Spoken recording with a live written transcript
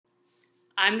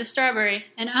I'm the Strawberry.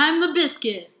 And I'm the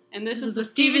Biscuit. And this is the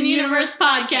Steven Universe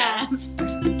Podcast.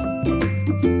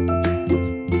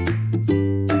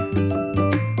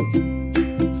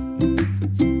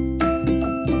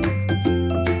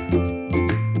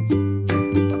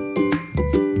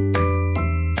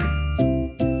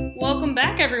 Welcome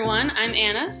back, everyone. I'm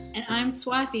Anna. And I'm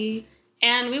Swati.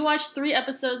 And we watched 3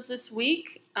 episodes this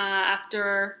week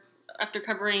after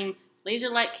covering Laser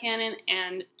Light Cannon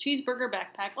and Cheeseburger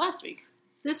Backpack last week.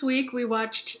 This week we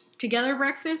watched Together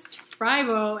Breakfast,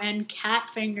 Frybo, and Cat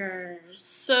Fingers.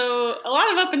 So, a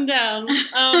lot of up and down.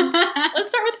 Let's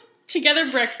start with Together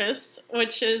Breakfast,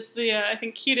 which is the, I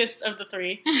think, cutest of the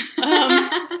 3.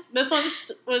 This one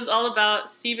was all about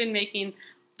Steven making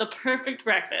the perfect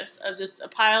breakfast of just a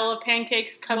pile of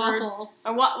pancakes covered... Waffles.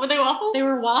 Were they waffles? They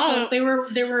were waffles. Oh.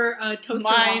 They were toaster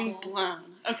Mind waffles. blown.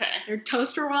 Okay. They're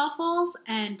toaster waffles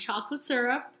and chocolate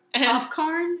syrup, And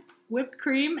popcorn, whipped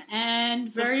cream,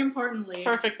 and very importantly...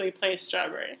 perfectly placed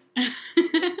strawberry.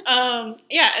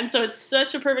 And so it's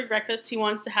such a perfect breakfast. He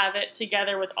wants to have it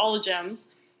together with all the gems.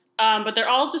 But they're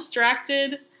all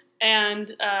distracted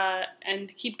and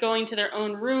keep going to their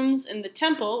own rooms in the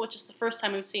temple, which is the first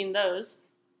time we've seen those.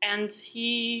 And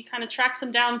he kind of tracks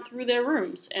them down through their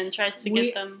rooms and tries to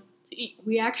get them to eat.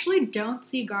 We actually don't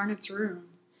see Garnet's room.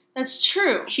 That's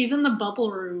true. She's in the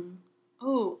bubble room.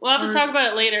 Oh, we'll have to talk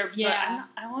about it later. Yeah.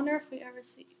 But I wonder if we ever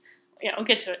see... Yeah, we'll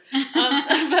get to it.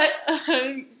 But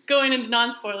going into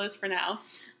non-spoilers for now.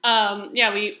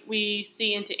 We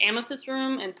see into Amethyst's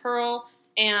room and Pearl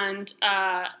and...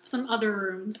 some other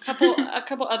rooms. a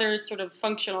couple other sort of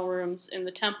functional rooms in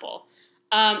the temple.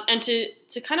 And to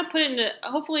kind of put it into...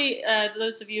 Hopefully,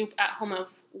 those of you at home have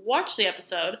watched the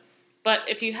episode. But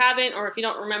if you haven't, or if you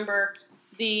don't remember,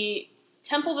 the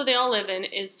temple that they all live in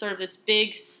is sort of this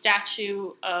big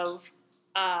statue of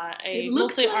a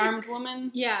mostly armed woman.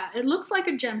 Yeah, it looks like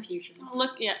a gem fusion. It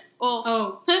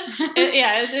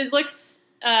looks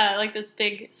like this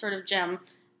big sort of gem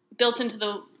built into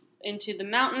the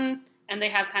mountain, and they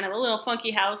have kind of a little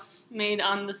funky house made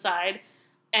on the side.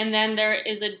 And then there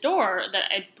is a door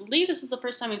that I believe this is the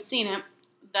first time we've seen it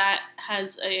that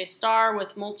has a star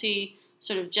with multi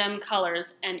sort of gem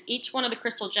colors, and each one of the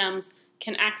crystal gems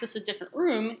can access a different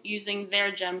room using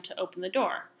their gem to open the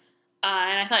door.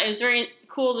 And I thought it was very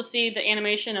cool to see the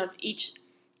animation of each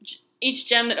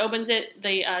gem that opens it.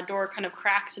 The door kind of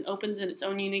cracks and opens in its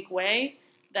own unique way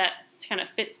that kind of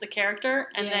fits the character.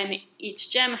 And then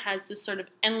each gem has this sort of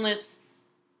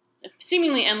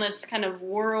seemingly endless kind of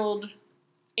world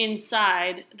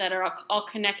inside that are all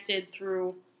connected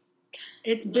through...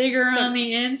 It's bigger on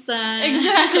the inside.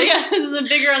 Exactly, yeah. This is a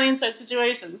bigger on the inside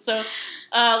situation. So,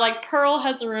 Pearl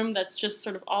has a room that's just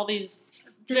sort of all these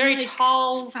very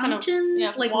tall... fountains, kind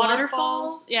of,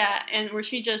 waterfalls. Yeah, and where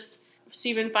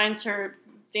Steven finds her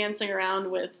dancing around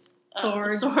with...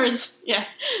 Swords. Yeah.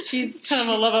 She's kind of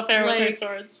a love affair with her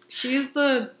swords. She's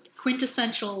the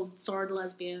quintessential sword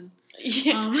lesbian.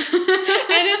 Yeah. And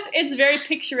it's very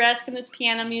picturesque, and it's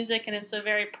piano music, and it's a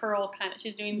very Pearl kind of...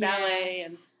 She's doing ballet,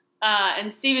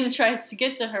 and Steven tries to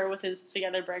get to her with his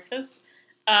Together Breakfast,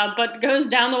 but goes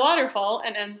down the waterfall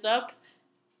and ends up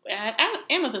at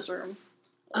Amethyst's room.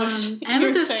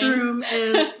 Amethyst's room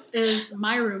is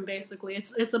my room, basically.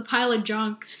 It's a pile of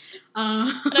junk.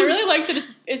 And I really like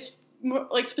that it's more,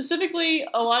 like, specifically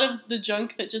a lot of the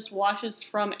junk that just washes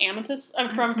from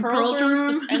from Pearl's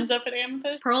room just ends up at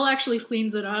Amethyst. Pearl actually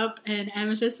cleans it up, and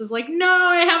Amethyst is like, "No,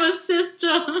 I have a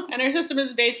system." And her system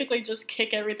is basically just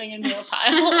kick everything into a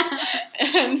pile,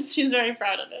 and she's very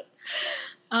proud of it.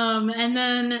 And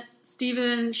then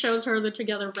Steven shows her the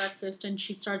Together Breakfast, and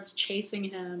she starts chasing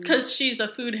him because she's a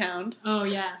food hound. Oh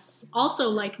yes,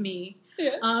 also like me.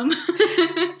 Yeah.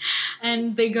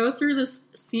 And they go through this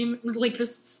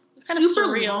kind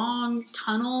super of long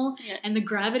tunnel, and the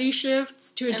gravity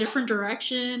shifts to a different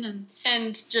direction,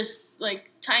 and just like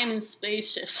time and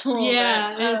space shifts a little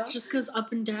bit. It's just goes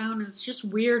up and down, and it's just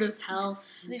weird as hell.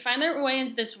 They find their way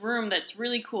into this room that's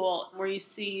really cool, where you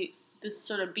see this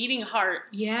sort of beating heart.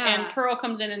 Yeah. And Pearl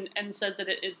comes in and says that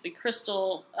it is the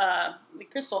crystal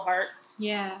heart.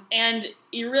 Yeah. And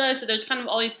you realize that there's kind of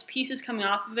all these pieces coming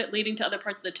off of it, leading to other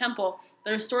parts of the temple.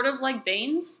 They're sort of like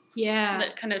veins. Yeah.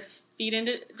 That kind of feed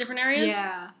into different areas.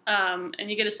 Yeah. And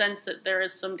you get a sense that there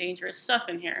is some dangerous stuff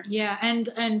in here. Yeah,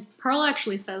 and Pearl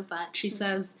actually says that. She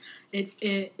says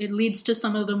it leads to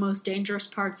some of the most dangerous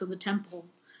parts of the temple,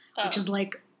 which is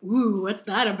like ooh, what's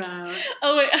that about?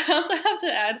 Oh wait, I also have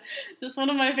to add, just one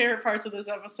of my favorite parts of this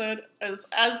episode is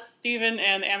as Steven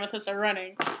and Amethyst are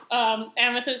running,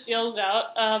 Amethyst yells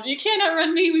out, "You can't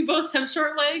outrun me, we both have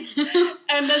short legs."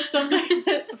 And that's something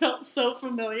that felt so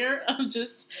familiar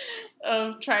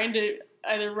of trying to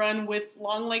either run with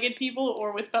long-legged people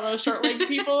or with fellow short-legged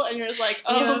people, and you're just like,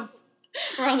 oh,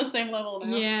 we're on the same level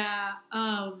now. Yeah.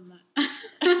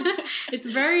 It's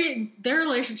their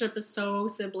relationship is so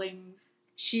sibling.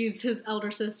 She's his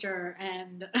elder sister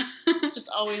and just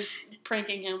always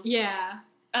pranking him. Yeah.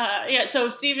 So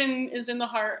Steven is in the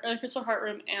crystal heart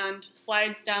room and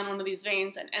slides down one of these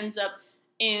veins and ends up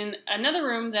in another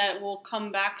room that we'll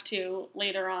come back to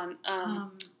later on.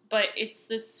 But it's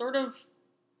this sort of...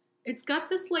 It's got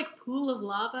this, like, pool of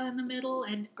lava in the middle,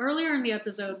 and earlier in the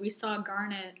episode, we saw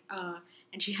Garnet,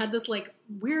 and she had this, like,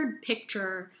 weird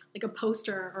picture, like a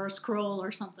poster or a scroll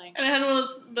or something. And it had one of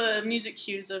the music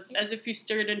cues of, as if you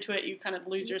stared into it, you kind of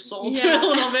lose your soul to it a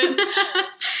little bit.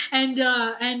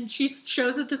 And she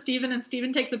shows it to Steven, and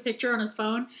Steven takes a picture on his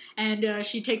phone, and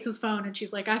she takes his phone, and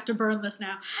she's like, I have to burn this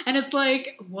now. And it's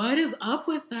like, what is up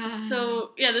with that?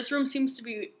 So, yeah, this room seems to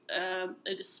be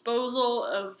a disposal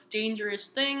of dangerous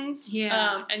things.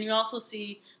 Yeah. And you also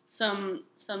see some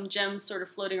gems sort of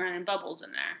floating around in bubbles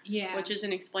in there. Yeah. Which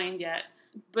isn't explained yet.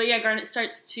 But yeah, Garnet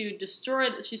starts to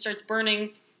she starts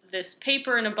burning this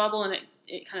paper in a bubble, and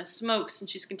it kind of smokes, and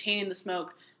she's containing the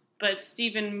smoke. But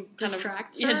Steven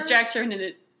distracts her, and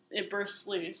then it bursts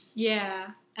loose. Yeah,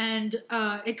 and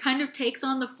it kind of takes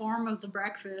on the form of the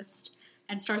breakfast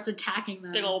and starts attacking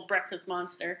them. Big old breakfast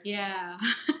monster. Yeah.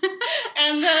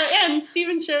 And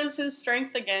Steven shows his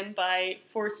strength again by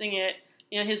forcing it.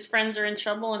 You know, his friends are in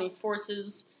trouble, and he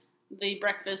forces the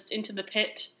breakfast into the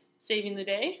pit, saving the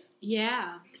day.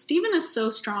 Yeah. Steven is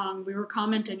so strong. We were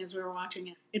commenting as we were watching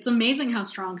it. It's amazing how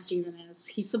strong Steven is.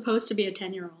 He's supposed to be a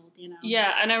 10-year-old, you know?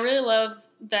 Yeah, and I really love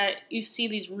that you see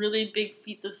these really big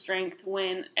feats of strength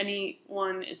when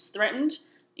anyone is threatened.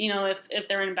 You know, if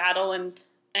they're in battle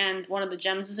and one of the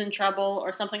gems is in trouble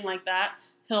or something like that,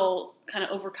 he'll kind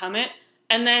of overcome it.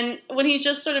 And then when he's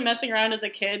just sort of messing around as a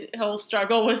kid, he'll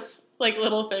struggle with, like,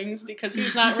 little things because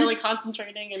he's not really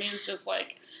concentrating, and he's just,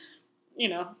 like, you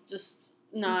know, just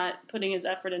not putting his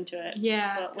effort into it.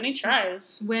 Yeah. But when he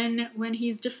tries... When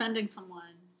he's defending someone,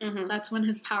 that's when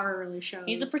his power really shows.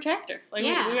 He's a protector. Like,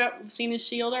 we've seen his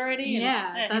shield already.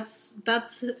 Yeah,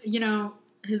 that's you know,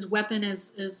 his weapon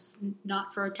is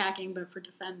not for attacking, but for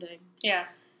defending. Yeah.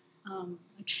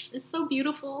 Which is so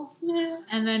beautiful. Yeah.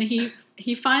 And then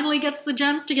he finally gets the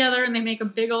gems together, and they make a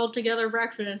big old together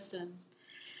breakfast, and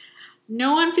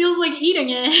no one feels like eating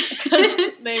it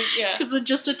because it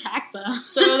just attacked them.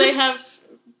 So they have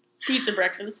pizza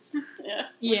breakfast. Yeah.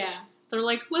 Yeah. They're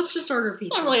like, let's just order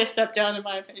pizza. Not really a step down, in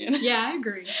my opinion. Yeah, I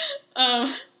agree.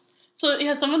 So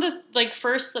yeah, some of the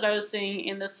firsts that I was seeing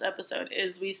in this episode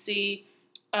is we see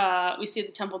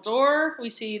the temple door, we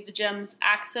see the gems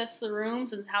access the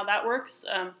rooms and how that works.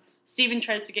 Steven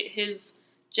tries to get his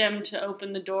gem to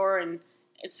open the door, and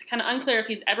it's kind of unclear if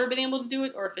he's ever been able to do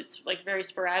it or if it's like very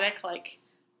sporadic, like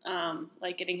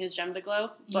getting his gem to glow.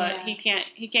 But he can't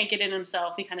get in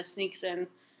himself. He kind of sneaks in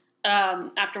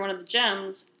after one of the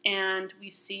gems, and we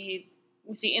see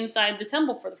inside the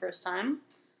temple for the first time,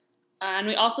 and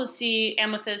we also see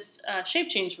Amethyst shape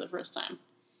change for the first time.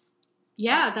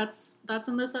 Yeah, that's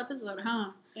in this episode,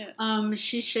 huh? Yeah.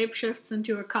 She shapeshifts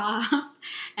into a cop,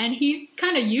 and he's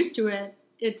kind of used to it.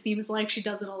 It seems like she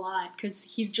does it a lot because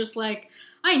he's just like,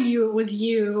 I knew it was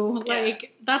you. Yeah.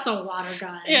 Like, that's a water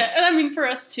guy. Yeah, and I mean, for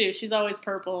us too, she's always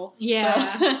purple.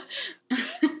 Yeah.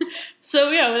 So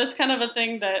yeah, that's kind of a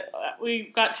thing that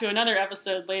we got to another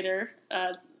episode later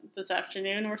this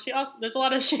afternoon where there's a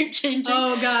lot of shape changing.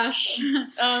 Oh gosh.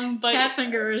 But cat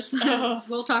fingers. Oh.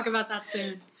 We'll talk about that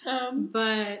soon.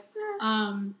 But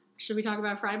should we talk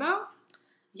about Frybo?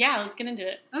 Yeah, let's get into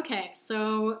it. Okay,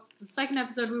 so the second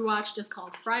episode we watched is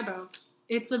called Frybo.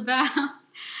 It's about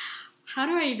how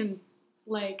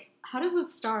does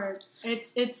it start?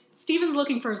 It's Steven's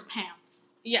looking for his pants.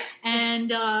 Yeah.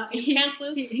 And he's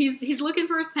pantsless. He's looking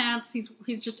for his pants.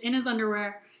 He's just in his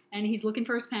underwear, and he's looking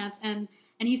for his pants, and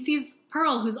he sees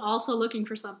Pearl, who's also looking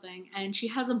for something, and she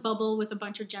has a bubble with a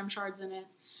bunch of gem shards in it.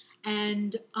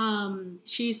 And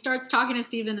she starts talking to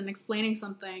Steven and explaining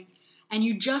something, and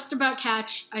you just about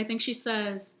catch, I think she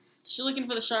says, she's looking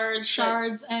for the shards.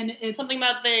 Shards, and it's something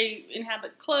about they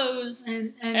inhabit clothes,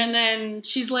 and then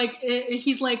he's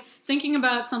like thinking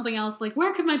about something else, like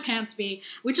where could my pants be?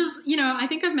 Which is, I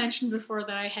think I've mentioned before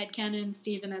that I headcanon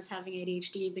Steven as having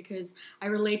ADHD because I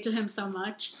relate to him so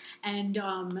much, and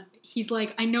he's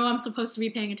like, I know I'm supposed to be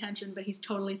paying attention, but he's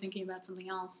totally thinking about something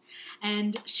else,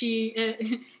 and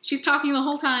she's talking the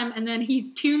whole time, and then he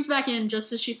tunes back in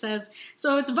just as she says,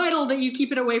 so it's vital that you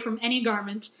keep it away from any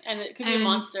garment, and it could be a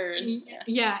monster.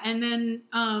 Yeah, and then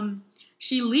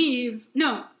she leaves.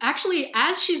 No, actually,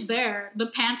 as she's there, the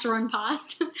pants are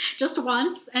unpassed just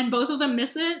once, and both of them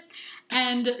miss it.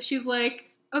 And she's like,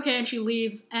 okay, and she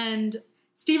leaves. And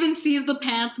Steven sees the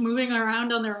pants moving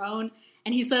around on their own,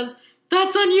 and he says,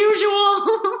 that's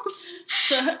unusual!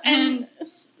 and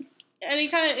he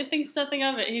kind of thinks nothing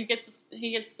of it. He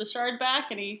gets the shard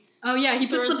back, and he... Oh, yeah, he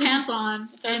puts the pants on,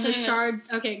 and the shard...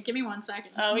 Okay, give me 1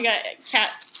 second. Oh, we got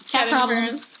cat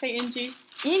problems. Hey, Ingy.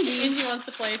 Ingy wants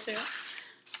to play, too.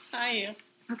 Hi, you.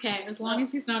 Okay, as long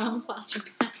as he's not on the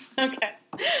plastic bag. Okay.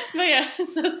 But yeah,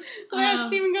 so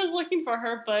Steven goes looking for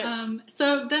her, but...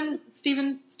 So then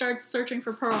Steven starts searching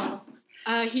for Pearl.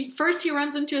 He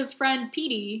runs into his friend,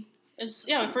 Petey.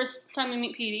 First time we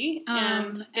meet Petey,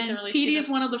 and Petey is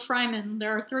one of the Frymen.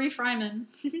 There are 3 Frymen.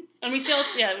 And we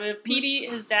have Petey,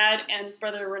 his dad, and his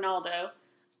brother Ronaldo,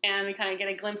 and we kind of get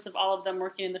a glimpse of all of them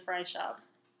working in the fry shop.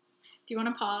 Do you want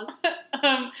to pause?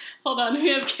 Hold on, we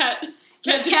have cat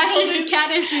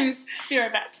issues. Be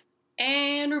right back.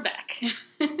 And we're back.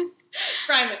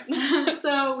 Fryman.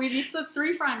 So we meet the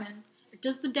 3 Frymen.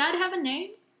 Does the dad have a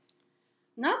name?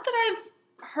 Not that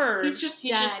I've heard. He's just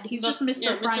Dad. He's just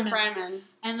Mr. Fryman. Mr. Fryman.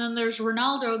 And then there's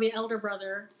Ronaldo, the elder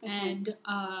brother, and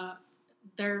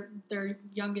their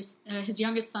youngest, his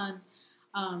youngest son,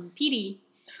 Petey,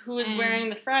 who is wearing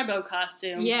the Frybo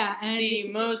costume. Yeah, and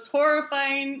the most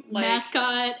horrifying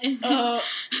mascot.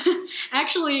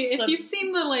 Actually, if you've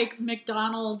seen the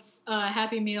McDonald's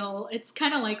Happy Meal, it's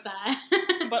kind of like that.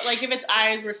 But if its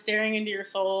eyes were staring into your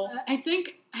soul. I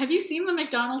think. Have you seen the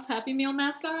McDonald's Happy Meal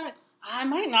mascot? I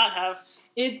might not have.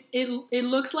 It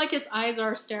looks like its eyes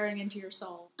are staring into your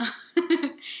soul.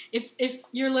 If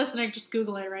you're listening, just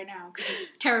Google it right now because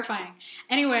it's terrifying.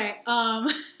 Anyway,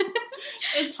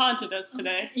 it's haunted us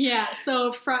today. Yeah.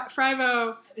 So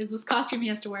Frybo is this costume he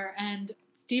has to wear, and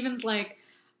Steven's like,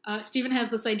 Steven has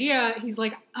this idea. He's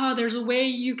like, oh, there's a way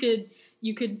you could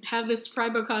have this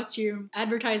Frybo costume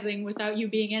advertising without you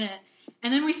being in it.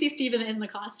 And then we see Steven in the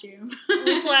costume.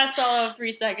 Which lasts all of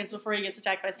 3 seconds before he gets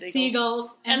attacked by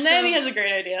seagulls. And then he has a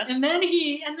great idea. And then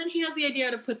he has the idea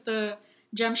to put the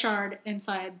gem shard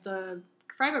inside the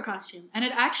Frybo costume. And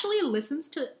it actually listens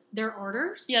to their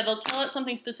orders. Yeah, they'll tell it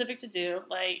something specific to do,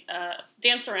 like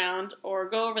dance around or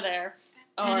go over there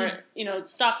or,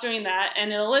 stop doing that.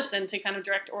 And it'll listen to kind of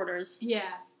direct orders. Yeah.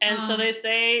 And so they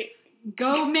say...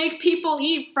 Go make people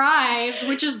eat fries,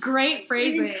 which is great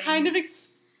phrasing. You kind of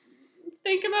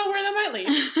think about where that might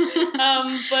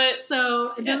lead. But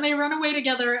so then they run away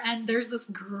together, and there's this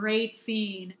great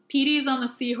scene. Petey's on the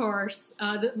seahorse,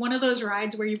 one of those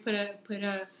rides where you put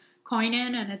a coin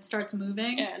in and it starts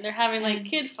moving. Yeah, and they're having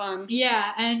kid fun.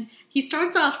 Yeah, and he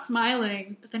starts off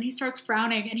smiling, but then he starts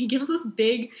frowning, and he gives this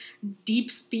big,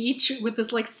 deep speech with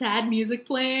this sad music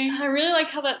playing. I really like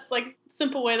how that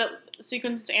simple way that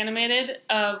sequence is animated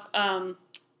of.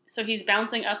 So he's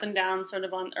bouncing up and down,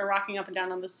 or rocking up and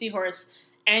down on the seahorse,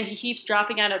 and he keeps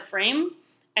dropping out of frame.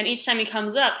 And each time he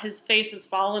comes up, his face is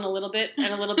fallen a little bit,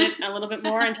 and a little bit, and a little bit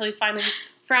more, until he's finally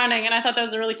frowning. And I thought that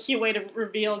was a really cute way to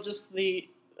reveal just the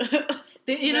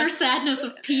inner sadness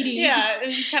of Petey. Yeah,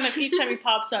 and kind of each time he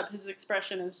pops up, his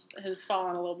expression has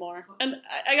fallen a little more. And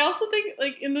I also think,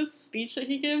 in this speech that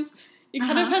he gives, you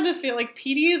kind of have to feel like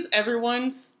Petey is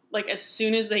everyone. As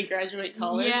soon as they graduate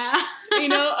college,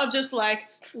 of just life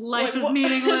is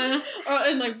meaningless,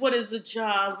 and what is a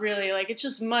job really? It's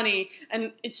just money,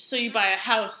 and it's so you buy a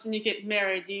house and you get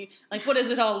married. You what does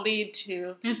it all lead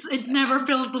to? It never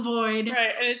fills the void,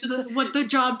 right? And it just what the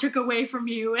job took away from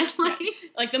you, and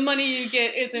the money you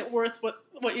get isn't worth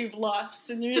what you've lost,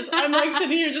 and you're just I'm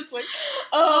sitting here just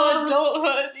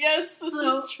adulthood. Yes, this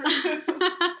is true.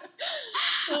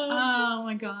 Oh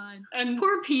my god. And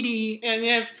poor Petey. And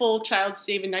you have full child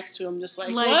Steven next to him, just what?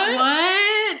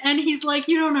 And he's like,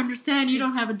 you don't understand, you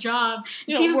don't have a job.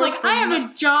 Steven's like, I have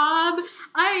a job.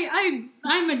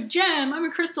 I'm a gem. I'm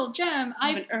a crystal gem. I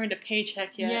haven't earned a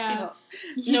paycheck yet. Yeah.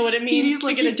 You know what it means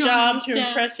to get a job to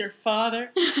impress your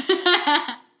father.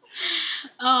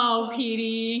 Oh,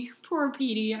 Petey. Poor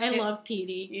Petey. I love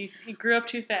Petey. You grew up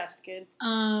too fast, kid.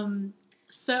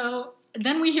 So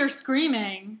then we hear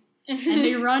screaming. And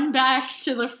they run back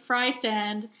to the fry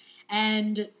stand,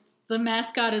 and the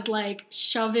mascot is like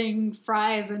shoving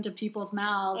fries into people's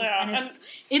mouths, and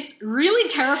it's really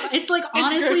terrifying. It's like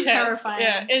honestly terrifying.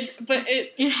 Yeah,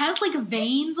 it has like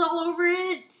veins all over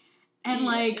it, and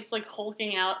like it's like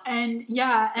hulking out, and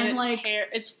and it's like hair,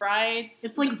 it's fries.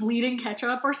 It's like bleeding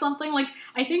ketchup or something. Like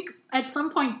I think at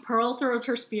some point Pearl throws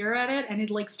her spear at it, and it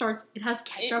like starts. It has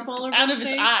ketchup all over out its of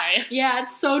face. its eye. Yeah,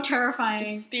 it's so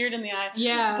terrifying. It's speared in the eye.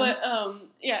 Yeah, but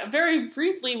very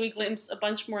briefly we glimpse a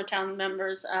bunch more town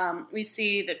members. We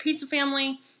see the pizza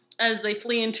family as they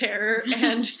flee in terror,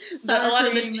 and a lot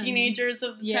of the teenagers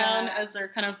of the town as they're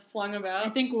kind of flung about. I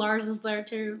think Lars is there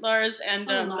too. Lars and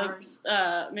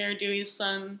Mary Dewey's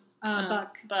son.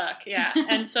 Buck. Yeah.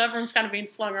 And so everyone's kind of being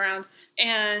flung around.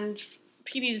 And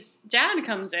Petey's dad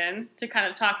comes in to kind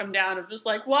of talk him down of just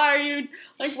like, why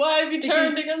have you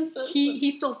turned against us? He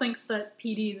still thinks that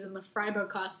Petey's in the Frybo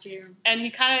costume. And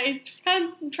he's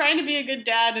kind of trying to be a good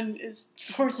dad and is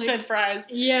force-fed fries.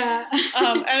 Yeah.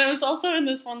 And it was also in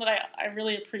this one that I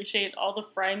really appreciate all the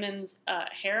Fryman's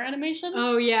hair animation.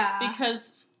 Oh, yeah.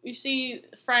 Because you see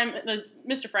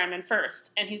Mr. Fryman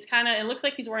first, and he's it looks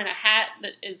like he's wearing a hat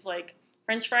that is like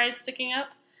French fries sticking up.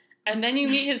 And then you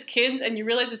meet his kids, and you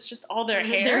realize it's just all their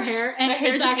hair. And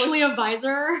it's actually a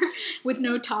visor with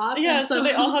no top. Yeah, and so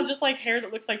they all have just like hair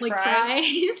that looks like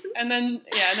fries. And then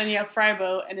you have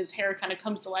Frybo, and his hair kind of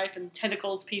comes to life and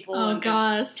tentacles people. Oh and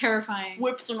god, it's terrifying.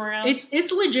 Whips them around.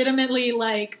 It's legitimately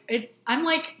like I'm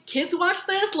like, kids watch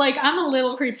this. Like I'm a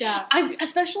little creeped out.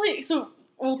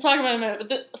 We'll talk about it in a minute, but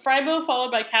the Frybo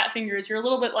followed by cat fingers, you're a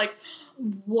little bit like,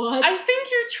 what? I think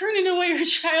you're turning away your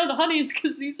child audience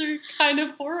because these are kind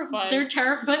of horrifying. They're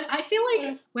terrible, but I feel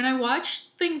like when I watch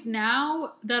things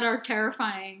now that are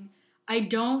terrifying,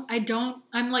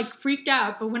 I'm like freaked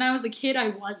out, but when I was a kid, I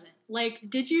wasn't. Like,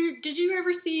 did you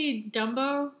ever see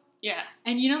Dumbo? Yeah.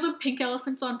 And you know the pink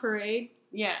elephants on parade?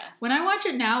 Yeah. When I watch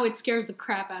it now, it scares the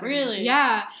crap out of me. Really?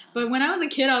 Yeah. But when I was a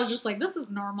kid, I was just like, this is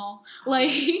normal.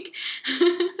 Like...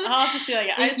 I'll have to see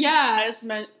that. I just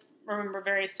remember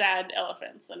very sad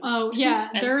elephants. And,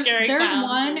 and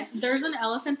there's an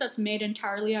elephant that's made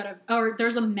entirely out of... Or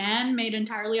there's a man made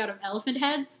entirely out of elephant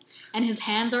heads, and his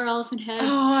hands are elephant heads.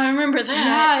 Oh, I remember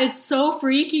that. Yeah, it's so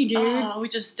freaky, dude. Oh, we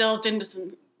just delved into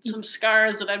some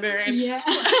scars that I buried. Yeah.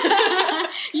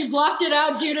 You blocked it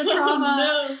out due to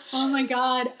trauma. No. Oh my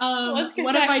god.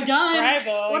 What have I done?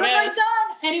 Frybo, what have I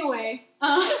done? Anyway.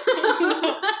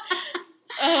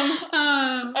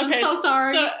 I'm so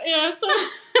sorry. So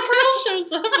Pearl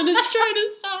shows up and is trying to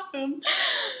stop him.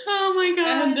 Oh my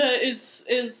god. And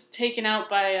is taken out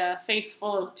by a face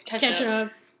full of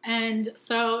ketchup. And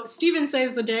so Steven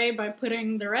saves the day by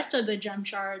putting the rest of the gem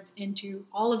shards into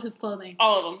all of his clothing.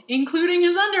 All of them. Including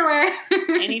his underwear.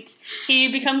 And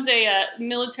he becomes a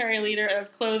military leader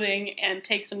of clothing and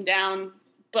takes him down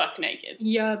buck naked.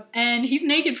 Yep. And he's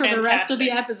naked for the rest of the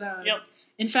episode. Yep.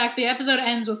 In fact, the episode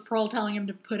ends with Pearl telling him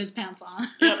to put his pants on.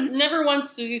 Yep. Never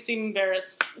once does he seem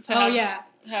embarrassed to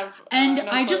have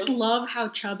I just love how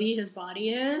chubby his body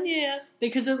is. Yeah.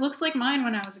 Because it looks like mine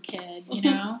when I was a kid, you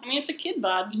know? I mean, it's a kid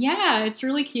bod. Yeah, it's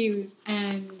really cute.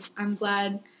 And I'm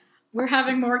glad we're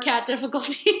having more cat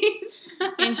difficulties.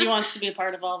 Angie wants to be a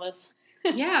part of all this.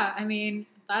 Yeah, I mean,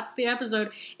 that's the episode.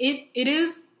 It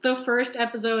is the first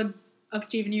episode of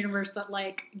Steven Universe that,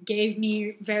 like, gave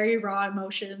me very raw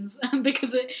emotions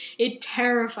because it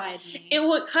terrified me.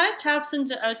 What kind of taps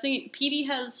into, I was thinking, Petey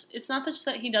it's not just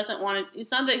that he doesn't want it,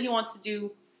 it's not that he wants to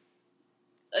do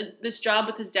this job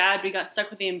with his dad, but he got stuck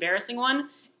with the embarrassing one.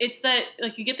 It's that,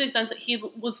 like, you get the sense that he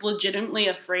was legitimately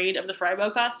afraid of the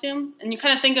Frybo costume. And you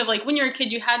kind of think of, like, when you're a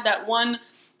kid, you had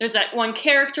there's that one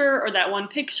character or that one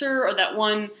picture or that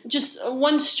one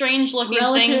strange looking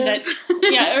thing that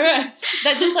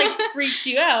just like freaked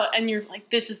you out, and you're like,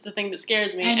 this is the thing that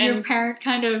scares me. And your parent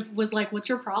kind of was like, what's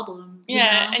your problem?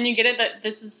 Yeah, and you get it that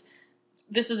this is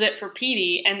it for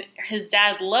Petey, and his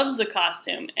dad loves the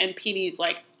costume, and Petey's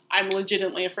like, I'm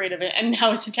legitimately afraid of it, and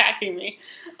now it's attacking me.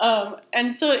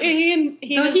 And so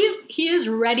he is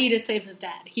ready to save his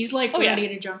dad. He's like ready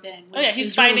to jump in.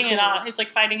 He's fighting it off. It's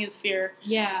like fighting his fear.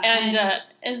 Yeah,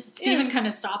 and Steven kind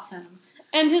of stops him.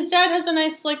 And his dad has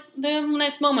they have a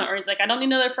nice moment where he's like, I don't need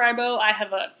another Frybo. I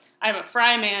have a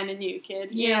fry man in you, kid.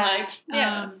 Yeah,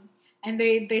 and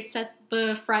they set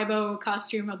the Frybo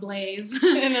costume ablaze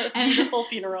in a beautiful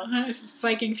funeral,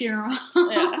 Viking funeral.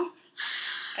 Yeah.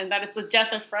 And that is the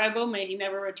death of Frybo. May he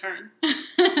never return.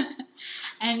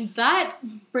 And that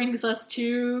brings us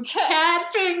to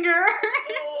cat fingers.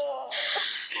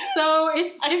 So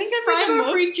if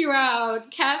Frybo freaked you out,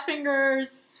 cat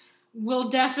fingers will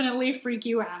definitely freak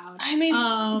you out. I made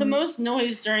the most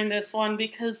noise during this one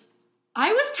because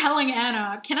I was telling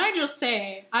Anna, can I just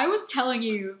say, I was telling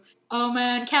you, oh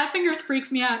man, cat fingers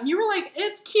freaks me out. And you were like,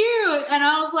 it's cute. And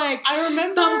I was like, I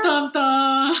remember. Dum dum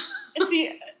dum.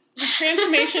 See, the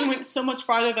transformation went so much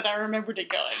farther than I remembered it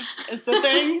going. Is the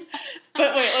thing.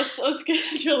 But wait, let's get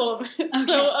into a little bit. Okay.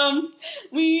 So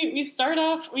we start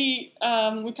off. We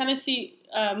kind of see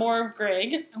more of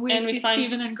Greg. We see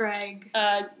Steven and Greg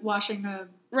washing a.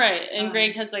 Right, and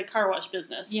Greg has a car wash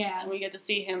business. Yeah, and we get to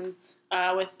see him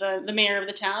with the mayor of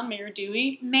the town, Mayor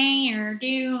Dewey. Mayor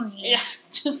Dewey. Yeah,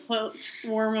 just a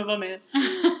worm of a man.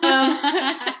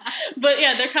 But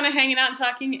yeah, they're kind of hanging out and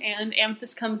talking, and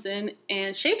Amethyst comes in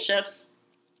and shapeshifts,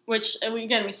 which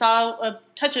we saw a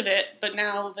touch of it, but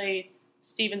now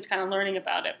Steven's kind of learning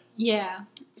about it. Yeah,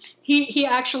 he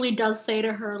actually does say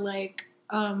to her like,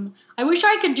 I wish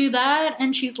I could do that,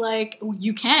 and she's like,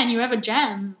 you can, you have a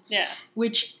gem. Yeah.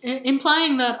 Which,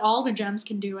 implying that all the gems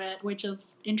can do it, which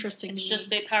is interesting to me. It's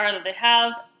just a power that they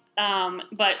have,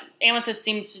 but Amethyst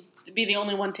seems to be the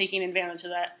only one taking advantage of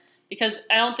that, because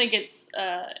I don't think it's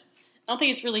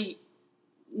really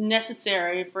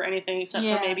necessary for anything except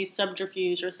for maybe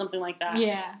subterfuge or something like that.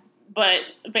 Yeah. But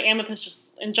Amethyst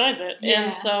just enjoys it,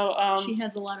 and so she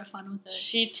has a lot of fun with it.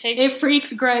 She takes it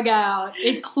freaks Greg out.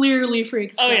 It clearly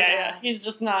freaks. Greg out. Yeah. He's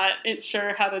just not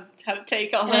sure how to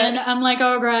take all that. And I'm like,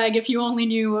 oh, Greg, if you only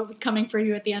knew what was coming for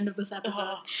you at the end of this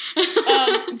episode.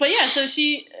 But yeah, so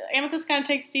Amethyst kind of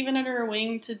takes Steven under her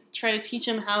wing to try to teach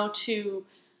him how to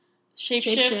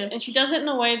shapeshift, and she does it in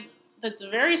a way that's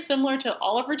very similar to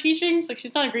all of her teachings. Like,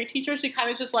 she's not a great teacher. She kind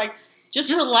of just like. Just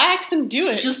relax and do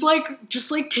it. Just like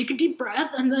take a deep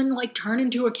breath and then like turn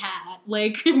into a cat.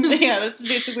 Like yeah, that's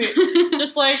basically it.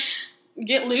 Just like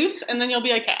get loose and then you'll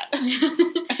be a cat.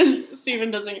 And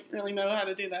Steven doesn't really know how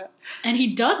to do that. And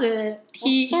he does it.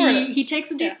 He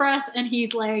takes a deep breath and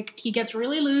he's like he gets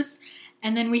really loose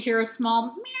and then we hear a small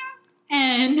meow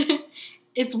and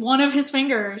it's one of his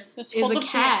fingers is a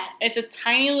cat. It's a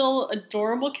tiny little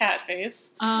adorable cat face.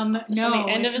 No,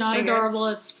 it's not adorable.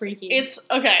 It's freaky. It's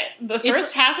okay. The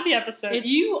first half of the episode,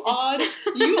 you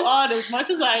awed as much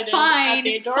as I did at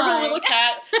the adorable little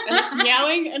cat, and it's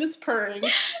meowing and it's purring,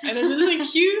 and it is a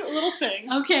cute little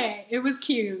thing. Okay, it was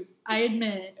cute. I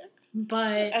admit.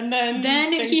 But and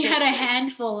then he had a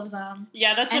handful of them.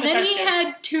 Yeah, that's when and then he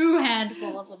had 2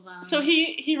 handfuls of them. So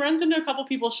he runs into a couple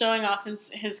people showing off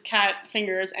his cat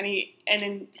fingers, and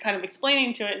in kind of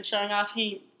explaining to it and showing off,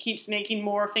 he keeps making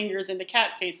more fingers into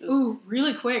cat faces. Ooh,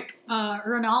 really quick.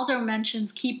 Ronaldo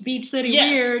mentions Keep Beach City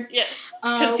Weird. Yes,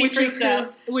 because he freaks out.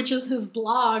 Which is his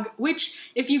blog, which,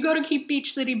 if you go to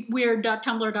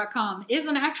keepbeachcityweird.tumblr.com, is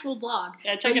an actual blog.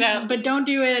 Yeah, check it out. But don't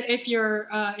do it if you're,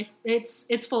 if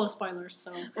it's full of spoilers,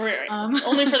 so. Right.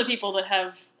 Only for the people that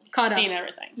have seen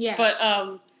everything. Yeah.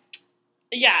 But,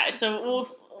 yeah, so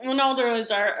Ronaldo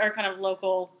is our kind of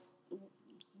local...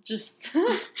 Just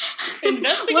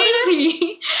investigator. What is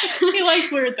he? He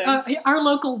likes weird things. Our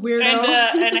local weirdo.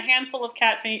 And a handful of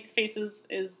cat faces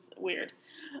is weird.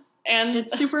 And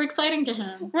it's super exciting to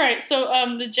him. Right. So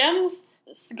the gems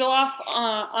go off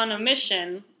on a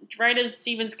mission right as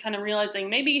Steven's kind of realizing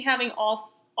maybe having all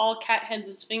cat heads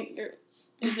as fingers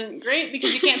isn't great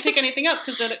because you can't pick anything up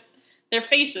because they're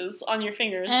faces on your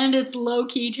fingers. And it's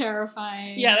low-key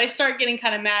terrifying. Yeah, they start getting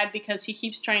kind of mad because he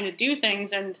keeps trying to do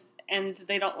things and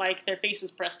they don't like their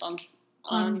faces pressed on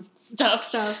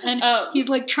stuff. And he's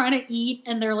like trying to eat,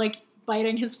 and they're like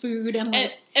biting his food,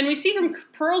 and we see from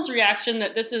Pearl's reaction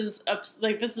that this is a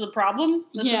problem.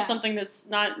 This is something that's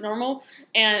not normal,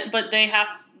 but they have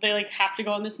to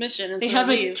go on this mission, and they have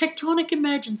a tectonic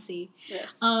emergency.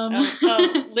 Yes,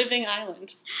 living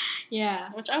island.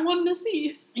 Yeah, which I wanted to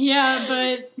see. Yeah,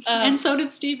 but and so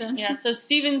did Steven. Yeah, so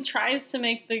Steven tries to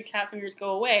make the cat fingers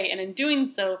go away, and in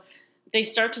doing so, they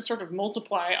start to sort of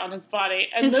multiply on his body.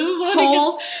 And his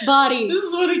whole body. This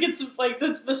is when it gets, like,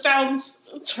 the sounds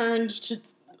turned to,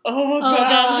 oh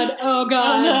god. Oh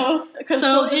no.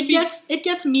 So it be,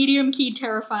 gets medium key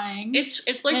terrifying. It's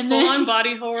like full-on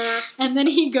body horror. And then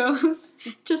he goes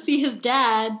to see his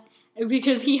dad,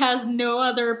 because he has no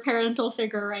other parental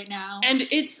figure right now. And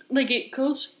it's, like, it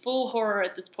goes full horror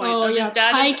at this point. Oh, yeah, his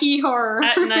dad pikey horror.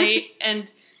 At night, and...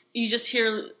 You just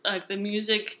hear, like, the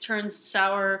music turns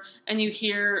sour, and you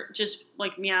hear just,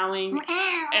 like, meowing,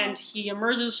 and he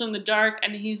emerges from the dark,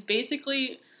 and he's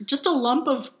basically... Just a lump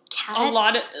of cats. A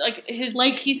lot of,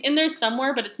 he's in there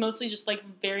somewhere, but it's mostly just, like,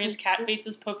 various cat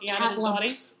faces poking out of his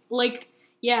lumps. Body. Like,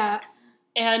 yeah.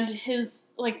 And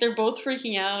they're both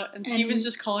freaking out, and Steven's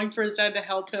just calling for his dad to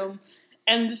help him,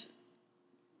 and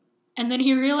then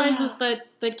he realizes that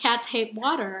cats hate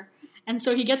water. And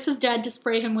so he gets his dad to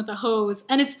spray him with a hose.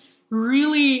 And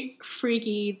really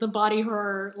freaky, the body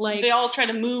horror. Like, they all try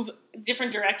to move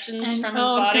different directions from his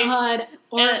body. Oh,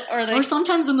 God. Or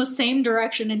sometimes in the same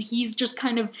direction, and he's just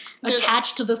kind of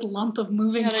attached to this lump of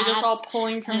moving cats. They're just all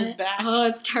pulling from his back. Oh,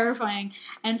 it's terrifying.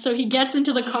 And so he gets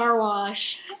into the car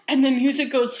wash. And the music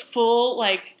goes full,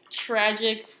 like,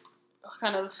 tragic,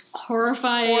 kind of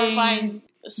horrifying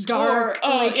dark.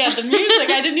 The music.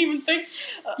 I didn't even think.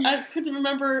 I couldn't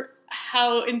remember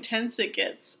how intense it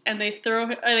gets. And they throw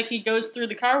him, like, he goes through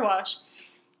the car wash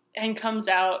and comes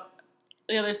out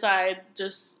the other side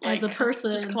just like as a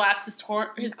person, just collapses, torn.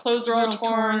 His clothes are all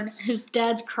torn. His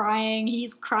dad's crying.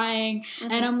 He's crying,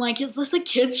 and I'm like, "Is this a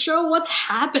kids show? What's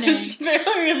happening?" It's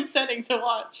very upsetting to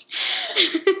watch.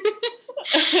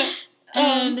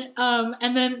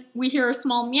 And then we hear a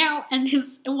small meow, and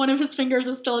one of his fingers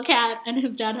is still a cat, and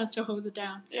his dad has to hose it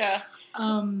down. Yeah.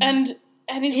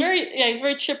 And he's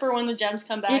very chipper when the gems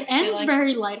come back. It ends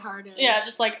very lighthearted. Yeah,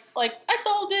 just like I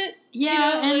solved it.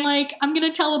 Yeah, and I'm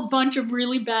gonna tell a bunch of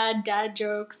really bad dad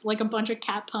jokes, like a bunch of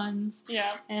cat puns.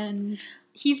 Yeah. And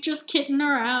he's just kidding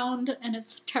around, and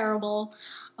it's terrible.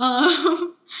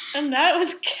 And that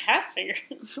was cat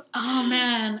fingers. Oh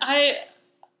man. I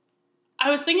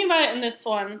was thinking about it in this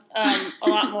one a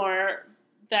lot more.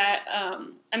 That,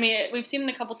 we've seen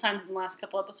it a couple times in the last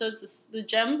couple episodes. The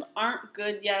gems aren't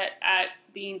good yet at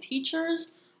being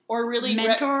teachers or really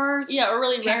mentors. Or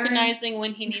really parents. Recognizing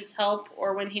when he needs help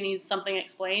or when he needs something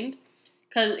explained.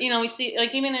 Because, we see,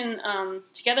 like, even in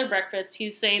Together Breakfast,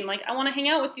 he's saying, like, I want to hang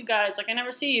out with you guys. Like, I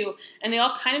never see you. And they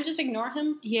all kind of just ignore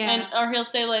him. Yeah. Or he'll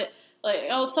say, like,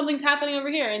 oh, something's happening over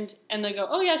here. And they go,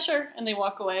 oh, yeah, sure. And they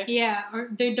walk away. Yeah, or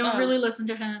they don't really listen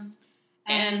to him.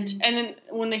 And then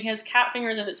when he has cat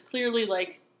fingers and it's clearly,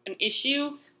 like, an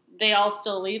issue, they all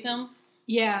still leave him.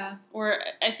 Yeah. Or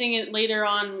I think later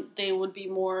on they would be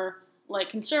more, like,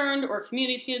 concerned or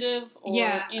communicative. Or,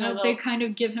 they kind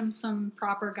of give him some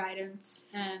proper guidance.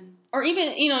 Or even,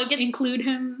 it gets... include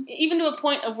him. Even to a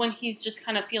point of when he's just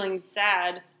kind of feeling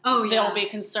sad. Oh, yeah. They'll be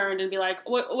concerned and be like,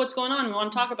 what's going on? We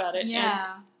want to talk about it.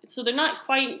 Yeah. And so they're not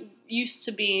quite used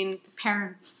to being...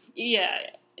 parents. Yeah.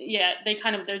 Yeah.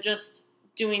 They're just...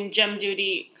 doing gem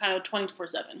duty kind of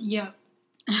 24/7. Yeah.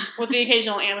 With the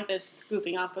occasional Amethyst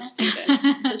goofing off with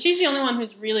Steven. So she's the only one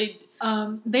who's really...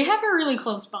 they have a really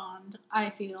close bond, I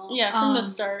feel. Yeah, from the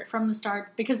start. From the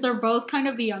start. Because they're both kind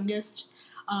of the youngest,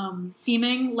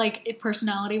 seeming, like,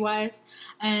 personality-wise.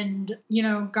 And,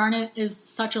 Garnet is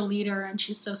such a leader, and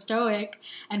she's so stoic.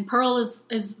 And Pearl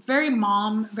is very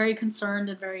mom, very concerned,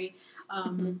 and very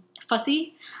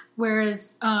fussy.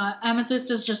 Whereas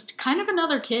Amethyst is just kind of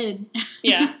another kid.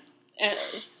 Yeah.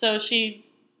 So she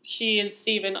and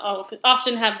Steven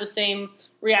often have the same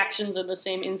reactions or the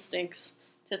same instincts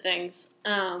to things.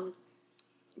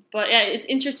 But yeah, it's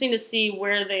interesting to see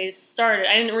where they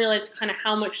started. I didn't realize kind of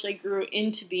how much they grew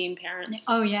into being parents.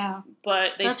 Oh yeah.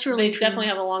 But they definitely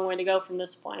have a long way to go from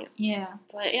this point. Yeah.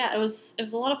 But yeah, it was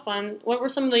a lot of fun. What were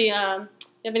some of the you have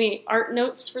any art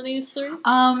notes for these three?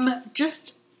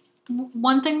 Just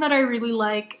one thing that I really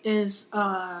like is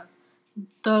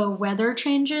the weather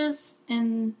changes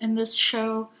in this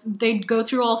show. They go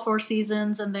through all 4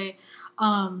 seasons, and they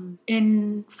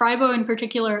in Frybo in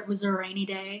particular, it was a rainy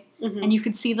day, and you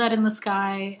could see that in the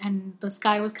sky, and the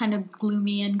sky was kind of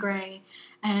gloomy and gray,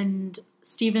 and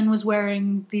Steven was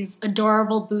wearing these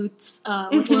adorable boots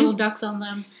with little ducks on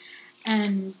them,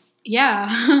 and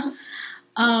yeah.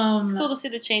 It's cool to see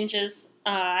the changes.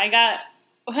 I got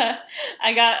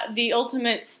the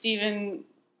ultimate Steven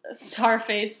star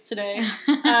face today.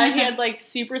 He had like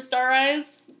super star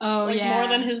eyes. Oh, yeah. More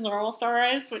than his normal star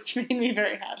eyes, which made me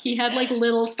very happy. He had like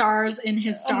little stars in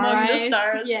his star eyes. Among the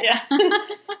stars, yeah.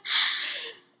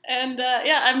 And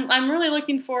I'm really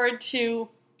looking forward to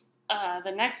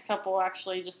the next couple,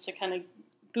 actually, just to kind of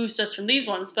boost us from these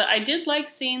ones. But I did like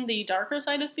seeing the darker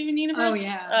side of Steven Universe. Oh,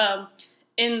 yeah.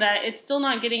 In that it's still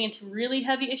not getting into really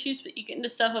heavy issues, but you get into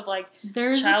stuff of like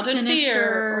there's childhood a sinister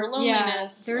fear or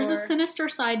loneliness. Yeah, there's a sinister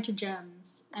side to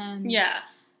gems and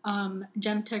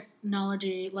gem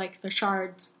technology, like the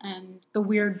shards and the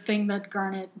weird thing that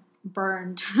Garnet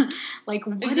burned. Like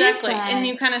what is that? And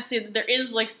you kind of see that there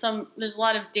is like there's a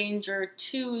lot of danger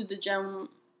to the gem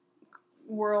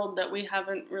world that we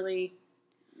haven't really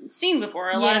seen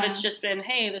before. A lot of it's just been,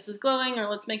 hey, this is glowing, or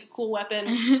let's make a cool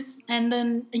weapon. And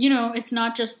then, it's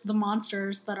not just the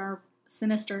monsters that are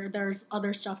sinister. There's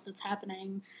other stuff that's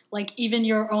happening. Like, even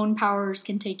your own powers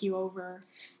can take you over.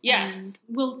 Yeah. And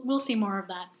we'll see more of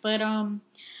that. But,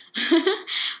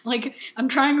 like, I'm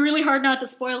trying really hard not to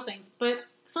spoil things. But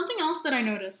something else that I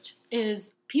noticed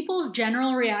is people's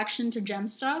general reaction to gem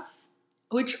stuff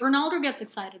which Ronaldo gets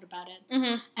excited about it.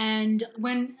 Mm-hmm.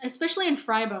 And especially in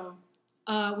Frybo,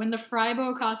 when the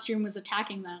Frybo costume was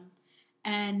attacking them,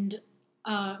 and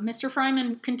Mr.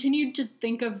 Fryman continued to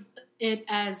think of it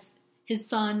as his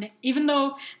son, even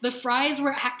though the Fries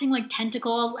were acting like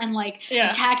tentacles and like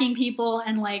attacking people,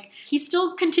 and like he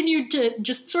still continued to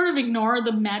just sort of ignore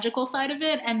the magical side of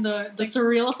it and the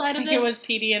surreal side of it. It was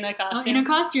Petey in a costume. In a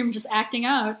costume, just acting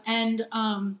out. And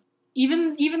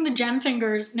even the gem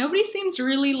fingers, nobody seems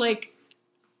really like,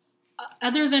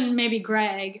 other than maybe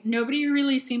Greg, nobody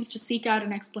really seems to seek out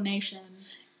an explanation.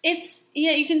 It's,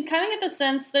 you can kind of get the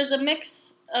sense there's a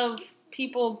mix of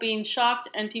people being shocked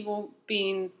and people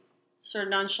being sort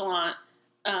of nonchalant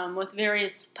with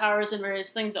various powers and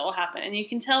various things that will happen. And you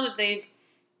can tell that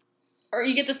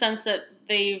you get the sense that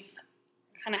they've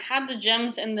kind of had the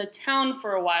gems in the town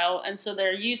for a while, and so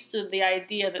they're used to the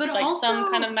idea that like also, some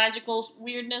kind of magical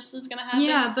weirdness is going to happen.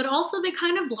 Yeah, but also they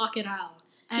kind of block it out.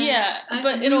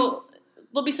 And they'll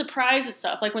be surprised at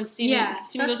stuff. Like when Steven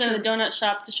goes into the donut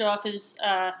shop to show off his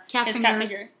cat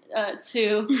figure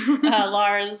to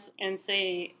Lars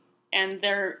and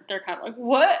they're kind of like,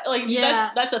 what? Like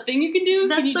that's a thing you can do?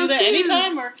 Can you do that cute.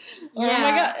 Anytime? Or oh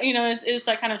my god, it's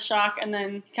that kind of shock, and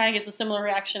then kind of gets a similar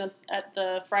reaction at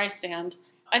the fry stand.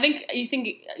 I think you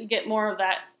get more of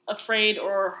that afraid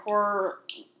or horror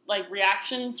like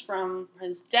reactions from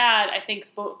his dad. I think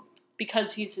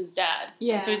because he's his dad.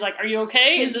 Yeah. And so he's like, are you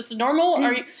okay? Is this normal?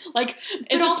 Are you like,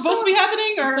 is this supposed to be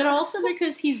happening? But also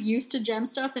because he's used to gem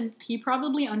stuff, and he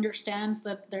probably understands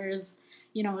that there's,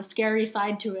 a scary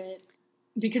side to it,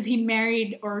 because he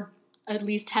married, or at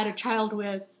least had a child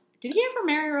with, did he ever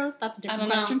marry Rose? That's a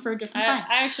different question for a different time.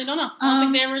 I actually don't know. I don't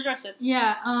think they ever address it.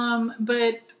 Yeah,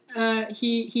 but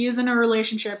he is in a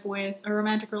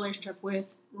romantic relationship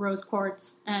with Rose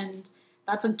Quartz, and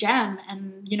that's a gem,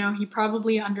 and, he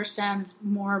probably understands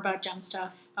more about gem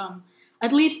stuff,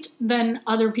 at least than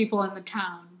other people in the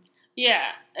town.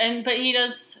 Yeah, but he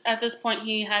does, at this point,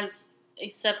 he has a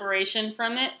separation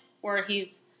from it, where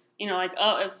he's, like,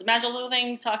 oh, if it's a magical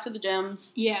thing, talk to the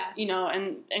gems. Yeah.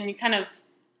 And you kind of,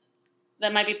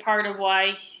 that might be part of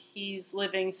why he's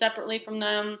living separately from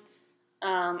them.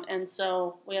 And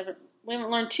so we haven't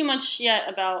learned too much yet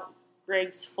about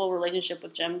Greg's full relationship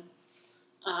with gem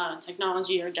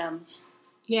technology or gems.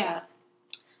 Yeah.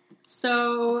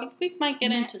 So I think we might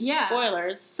get into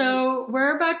spoilers. So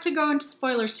we're about to go into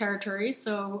spoilers territory.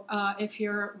 So if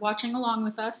you're watching along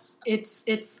with us,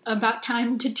 it's about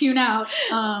time to tune out.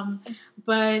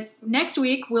 But next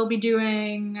week we'll be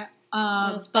doing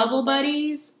Bubble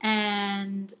Buddies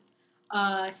and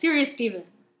Serious Steven.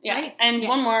 Yeah, right? And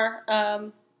one more.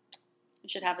 We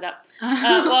should have it up.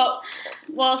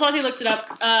 While Swati looks it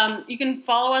up, you can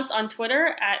follow us on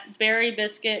Twitter at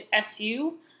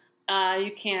BerryBiscuitSU.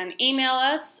 You can email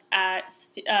us at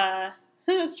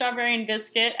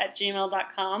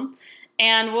strawberryandbiscuit@gmail.com.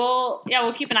 And we'll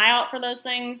keep an eye out for those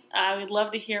things. We'd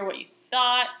love to hear what you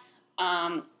thought.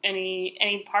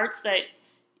 Any parts that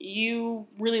you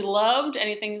really loved,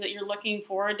 anything that you're looking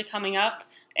forward to coming up,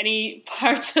 any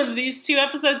parts of these 2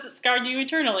 episodes that scarred you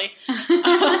eternally.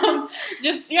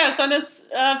 Send us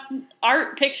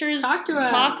art, pictures. Talk to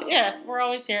us. We're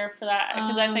always here for that,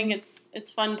 because I think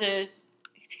it's fun to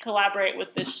collaborate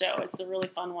with this show. It's a really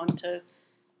fun one to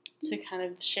kind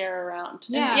of share around.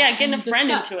 Yeah, getting a friend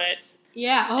into it.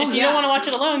 Yeah. If you don't want to watch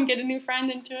it alone, get a new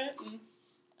friend into it.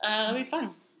 It'll be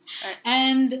fun. Right.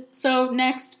 And so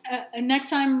next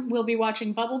time we'll be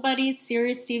watching Bubble Buddies,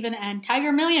 Serious Steven, and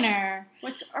Tiger Millionaire,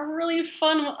 which are really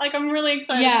fun. Like, I'm really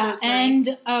excited for this thing.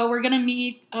 And we're gonna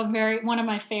meet one of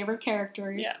my favorite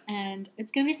characters, and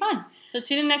it's gonna be fun. So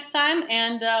tune in next time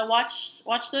and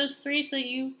watch those 3 so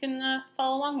you can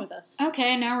follow along with us.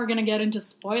 Okay, now we're gonna get into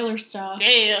spoiler stuff.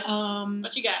 Yeah.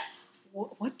 What you got?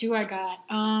 What do I got?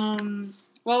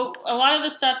 Well, a lot of the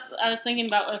stuff I was thinking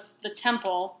about with the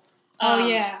temple.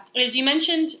 As you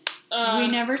mentioned, we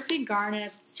never see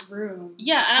Garnet's room.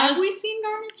 Yeah, have we seen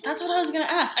Garnet's room? That's what I was going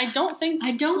to ask. I don't think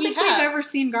we've ever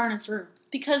seen Garnet's room,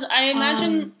 because I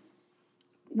imagine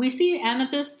we see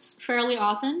amethysts fairly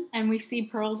often, and we see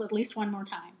pearls at least one more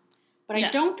time. But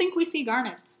I don't think we see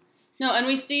Garnet's. No, and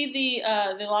we see the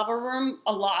lava room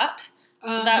a lot.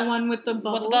 The one with the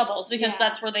bubbles. With the bubbles, because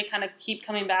that's where they kind of keep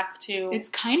coming back to. It's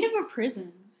kind of a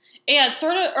prison. Yeah, it's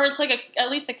sort of, or it's like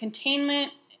at least a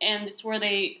containment. And it's where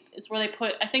they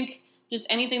put, I think, just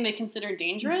anything they consider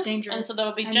dangerous. And so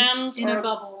there'll be gems in a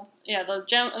bubble. Yeah,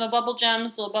 the bubble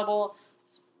gems. They'll bubble,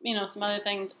 some other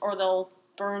things, or they'll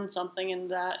burn something in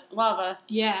that lava.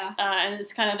 Yeah. And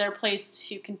it's kind of their place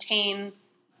to contain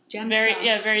gem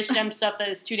stuff. Various gem stuff that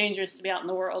is too dangerous to be out in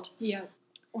the world. Yeah.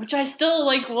 Which I still,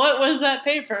 like, what was that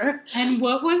paper? And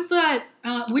what was that,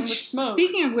 smoke.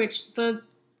 Speaking of which, the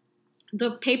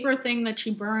paper thing that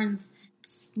she burns,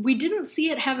 we didn't see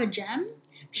it have a gem.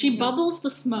 She bubbles the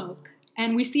smoke,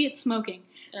 and we see it smoking.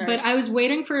 Right. But I was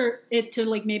waiting for it to,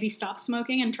 like, maybe stop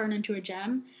smoking and turn into a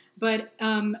gem. But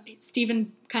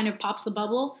Steven kind of pops the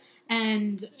bubble,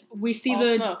 and we see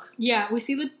smoke. Yeah, we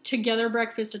see the Together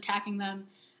breakfast attacking them,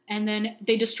 and then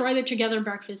they destroy the Together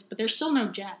breakfast, but there's still no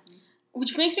gem.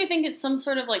 Which makes me think it's some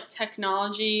sort of, like,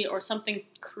 technology or something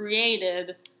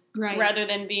created, right, rather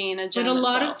than being a gem. But a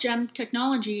itself. lot of gem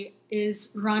technology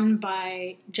is run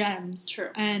by gems. True.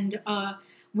 And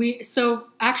so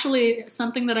actually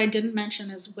something that I didn't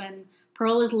mention is when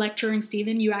Pearl is lecturing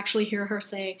Steven, you actually hear her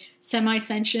say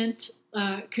semi-sentient,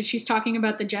 because she's talking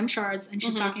about the gem shards, and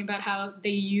she's talking about how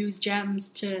they use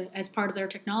gems as part of their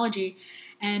technology.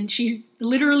 And she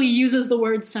literally uses the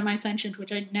word semi-sentient,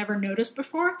 which I'd never noticed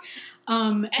before.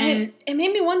 And it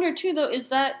made me wonder, too, though, is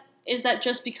that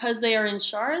just because they are in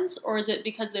shards, or is it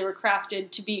because they were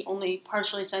crafted to be only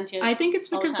partially sentient? I think it's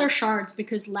because they're shards,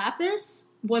 because Lapis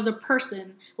was a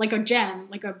person, like a gem,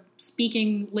 like a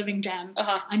speaking living gem,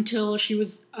 until she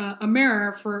was a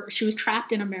mirror she was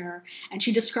trapped in a mirror. And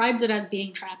she describes it as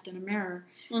being trapped in a mirror.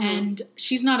 And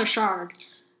she's not a shard.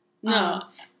 No.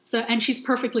 And she's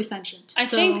perfectly sentient. I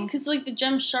think, because, like, the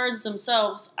gem shards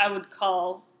themselves, I would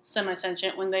call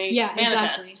semi-sentient when they manifest.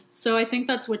 Exactly. So I think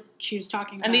that's what she was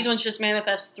talking about. And these ones just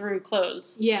manifest through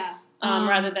clothes. Yeah.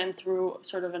 Rather than through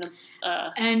sort of an...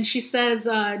 and she says,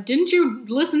 didn't you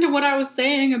listen to what I was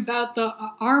saying about the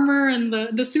armor and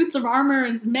the suits of armor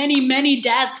and many, many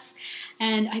deaths?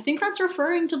 And I think that's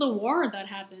referring to the war that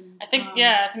happened. I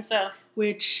think so.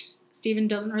 Which Steven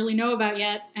doesn't really know about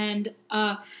yet. And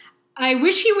I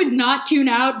wish he would not tune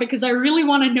out, because I really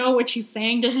want to know what she's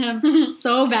saying to him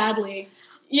so badly.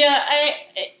 Yeah,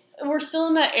 we're still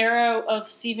in that era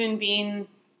of Steven being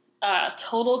a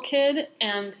total kid,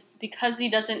 and because he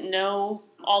doesn't know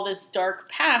all this dark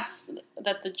past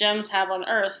that the gems have on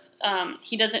Earth,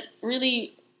 he doesn't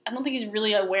really... I don't think he's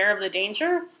really aware of the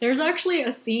danger. There's actually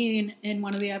a scene in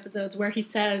one of the episodes where he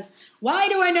says, "Why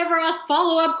do I never ask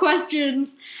follow-up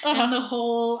questions?" And the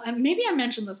whole... And maybe I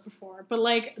mentioned this before, but,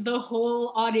 like, the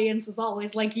whole audience is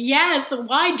always like, yes,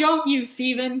 why don't you,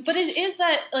 Steven? But is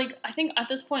that, like, I think at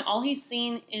this point, all he's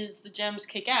seen is the gems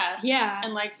kick ass. Yeah.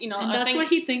 And, like, you know... And that's what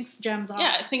he thinks gems are.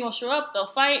 Yeah, I think we'll show up,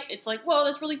 they'll fight, it's like, whoa,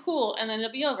 that's really cool, and then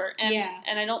it'll be over.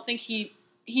 And I don't think he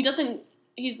doesn't...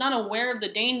 He's not aware of the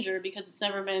danger because it's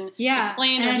never been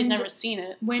explained, or he's never seen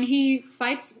it. When he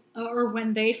fights, or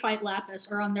when they fight Lapis,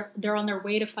 or they're on their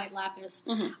way to fight Lapis,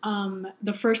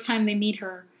 the first time they meet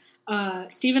her,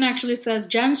 Steven actually says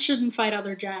gems shouldn't fight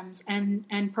other gems,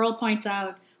 and Pearl points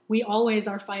out, we always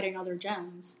are fighting other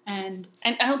gems, and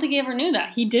I don't think he ever knew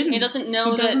that. He didn't. He doesn't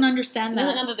know. He doesn't understand that. He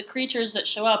doesn't know that the creatures that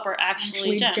show up are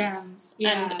actually gems.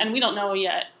 Yeah. And we don't know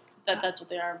yet that that's what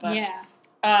they are. But yeah.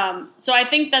 So I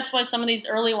think that's why some of these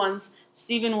early ones,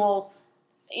 Steven will...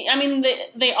 I mean,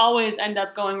 they always end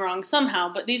up going wrong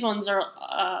somehow, but these ones are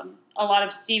a lot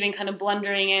of Steven kind of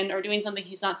blundering in or doing something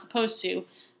he's not supposed to,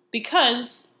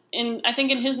 because I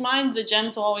think in his mind, the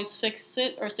gems will always fix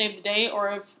it or save the day,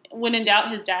 or if, when in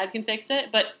doubt, his dad can fix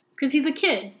it. But because he's a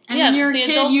kid, and when you're a kid,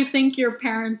 adults, you think your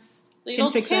parents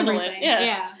can fix everything.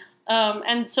 Yeah.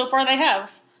 And so far they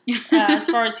have. As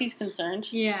far as he's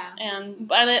concerned. Yeah. And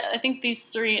I think these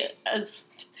three, as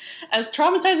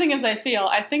traumatizing as I feel,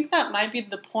 I think that might be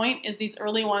the point, is these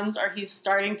early ones are he's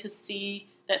starting to see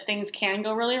that things can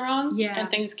go really wrong. Yeah. And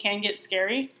things can get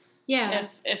scary. Yeah.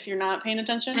 If you're not paying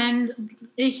attention. And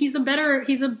he's a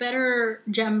better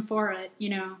gem for it, you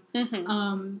know.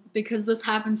 Mm-hmm. Because this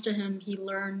happens to him, he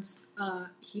learns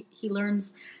he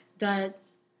learns that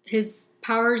his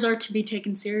powers are to be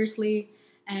taken seriously,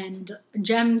 and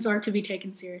gems are to be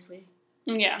taken seriously.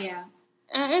 Yeah. Yeah.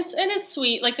 And it is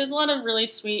sweet. Like, there's a lot of really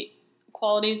sweet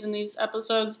qualities in these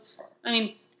episodes. I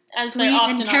mean, as sweet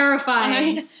often and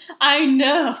terrifying. I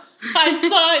know. I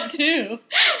saw it too.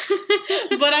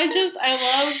 But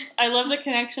I love the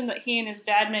connection that he and his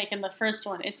dad make in the first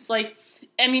one. It's like,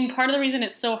 I mean, part of the reason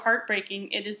it's so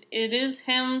heartbreaking, it is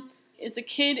him, it's a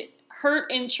kid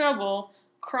hurt, in trouble,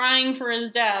 crying for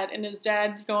his dad, and his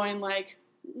dad going like,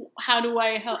 how do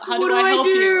I help you? What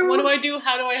do I do?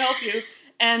 How do I help you?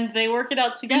 And they work it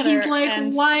out together. And he's like,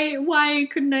 why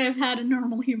couldn't I have had a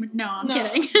normal human? No, I'm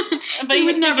kidding. But he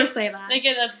would never say that. They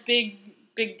get a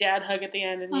big dad hug at the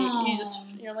end, and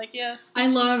you're like, yes. I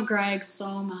love Greg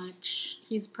so much.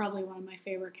 He's probably one of my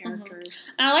favorite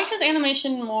characters. Mm-hmm. And I like his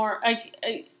animation more.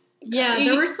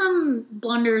 There were some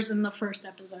blunders in the first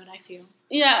episode, I feel.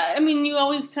 Yeah, I mean, you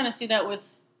always kind of see that with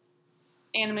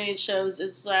animated shows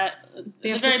is that They at the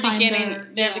have to very find beginning,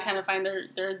 they have to yeah. kind of find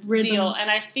their Rhythm. deal. And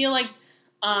I feel like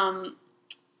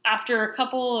after a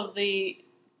couple of the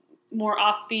more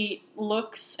offbeat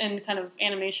looks and kind of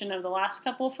animation of the last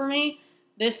couple for me,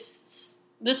 this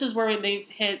is where they've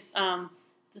hit the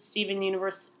Steven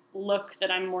Universe look that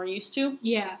I'm more used to.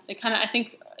 Yeah. They kind of, I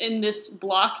think in this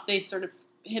block, they sort of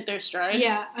hit their stride.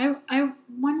 Yeah, I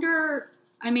wonder,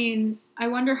 I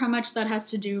wonder how much that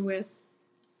has to do with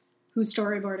who's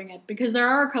storyboarding it, because there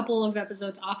are a couple of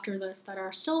episodes after this that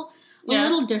are still a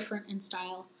little different in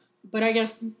style. But I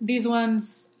guess these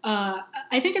ones,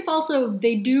 I think it's also,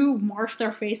 they do morph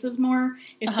their faces more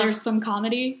if there's some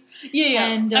comedy. Yeah.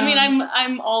 And, I mean,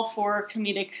 I'm all for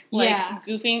comedic,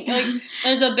 goofing. Like,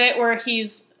 there's a bit where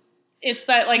it's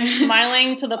that, like,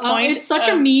 smiling to the point. It's such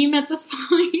a meme at this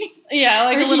point. Yeah,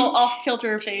 like a little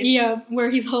off-kilter face. Yeah,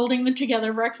 where he's holding the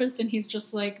Together breakfast and he's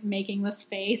just, like, making this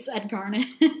face at Garnet.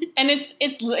 And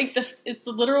it's like it's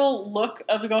the literal look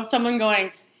of someone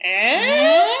going,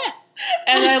 eh?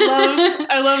 And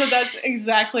I love that that's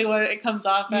exactly what it comes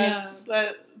off as.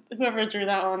 That whoever drew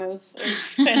that one is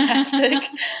fantastic.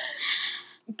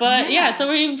 But so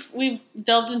we've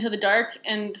delved into the dark,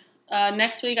 and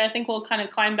next week I think we'll kind of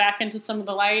climb back into some of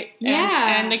the light.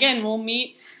 And again we'll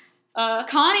meet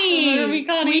Connie. We're gonna meet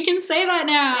Connie. We can say that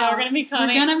now. Yeah, we're gonna meet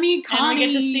Connie. And we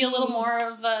get to see a little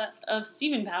more of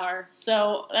Steven power.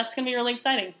 So that's gonna be really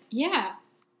exciting. Yeah,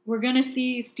 we're gonna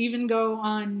see Steven go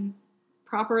on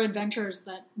proper adventures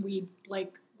that we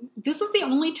like. This is the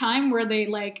only time where they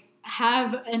like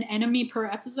have an enemy per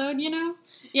episode, you know?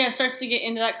 Yeah, it starts to get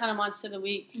into that kind of monster of the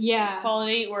week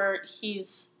quality where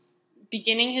he's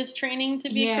beginning his training to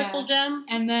be a crystal gem,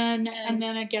 and then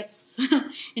it gets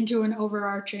into an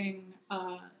overarching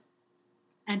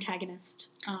antagonist.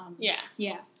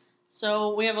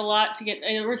 So we have a lot to get.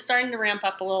 We're starting to ramp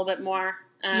up a little bit more,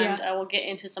 and we'll get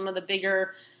into some of the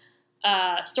bigger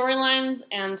storylines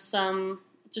and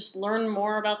just learn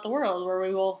more about the world, where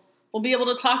we'll be able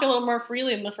to talk a little more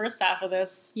freely in the first half of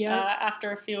this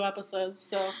after a few episodes.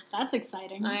 So that's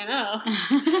exciting. I know.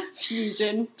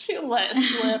 Fusion. Let it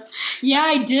slip. Yeah,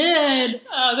 I did.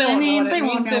 They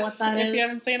won't know what that is if you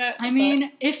haven't seen it. I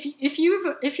mean,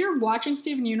 if you're watching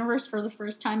Steven Universe for the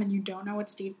first time and you don't know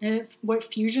what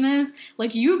Fusion is,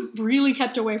 like, you've really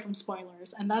kept away from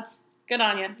spoilers, and that's good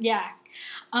on you. Yeah.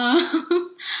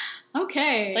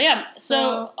 Okay. But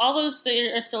so all those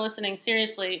that are still listening,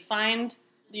 seriously,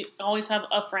 you always have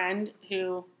a friend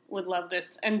who would love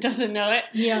this and doesn't know it.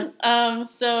 Yeah.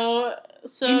 So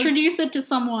introduce it to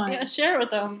someone. Yeah, share it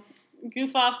with them.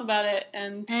 Goof off about it,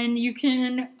 and you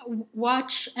can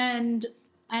watch and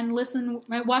listen.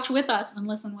 Watch with us and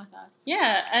listen with us.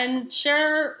 Yeah, and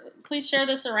please share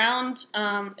this around.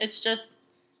 It's just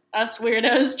us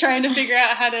weirdos trying to figure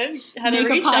out how to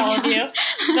reach all of you.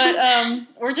 But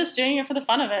we're just doing it for the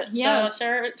fun of it. Yeah. So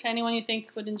share it to anyone you think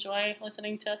would enjoy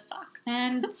listening to us talk.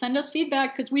 And send us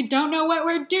feedback, because we don't know what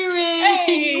we're doing.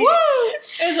 Hey! Woo!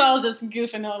 It's all just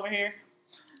goofing over here.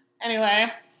 Anyway,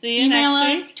 see you Email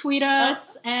next week. Email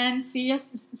us, tweet us, and see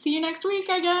you next week,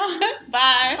 I guess.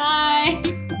 Bye.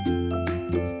 Bye.